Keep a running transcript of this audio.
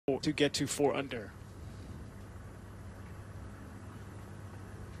to get to 4 under.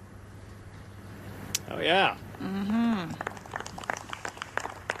 Oh, yeah.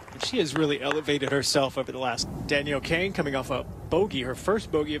 She has really elevated herself over the last. Danielle Kang coming off a bogey, her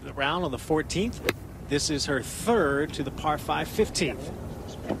first bogey of the round on the 14th. This is her 3rd to the par 5 15th.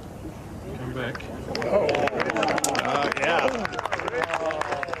 Come back. Yeah.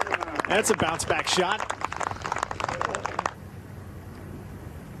 That's a bounce back shot.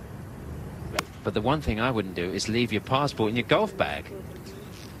 But the one thing I wouldn't do is leave your passport in your golf bag.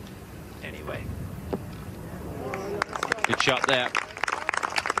 Anyway. Good shot there.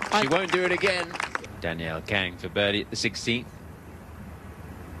 She won't do it again. Danielle Kang for birdie at the 16th.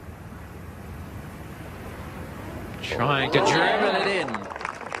 Trying to dribble it in.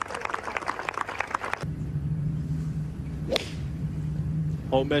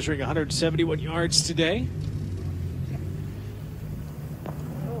 Hole measuring 171 yards today.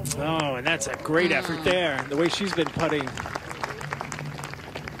 Oh, and that's a great effort there. The way she's been putting. Yeah,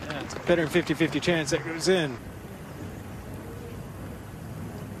 it's a better than 50-50 chance that goes in.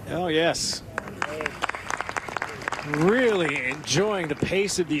 Oh, yes. Really enjoying the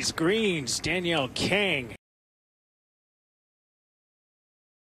pace of these greens, Danielle Kang.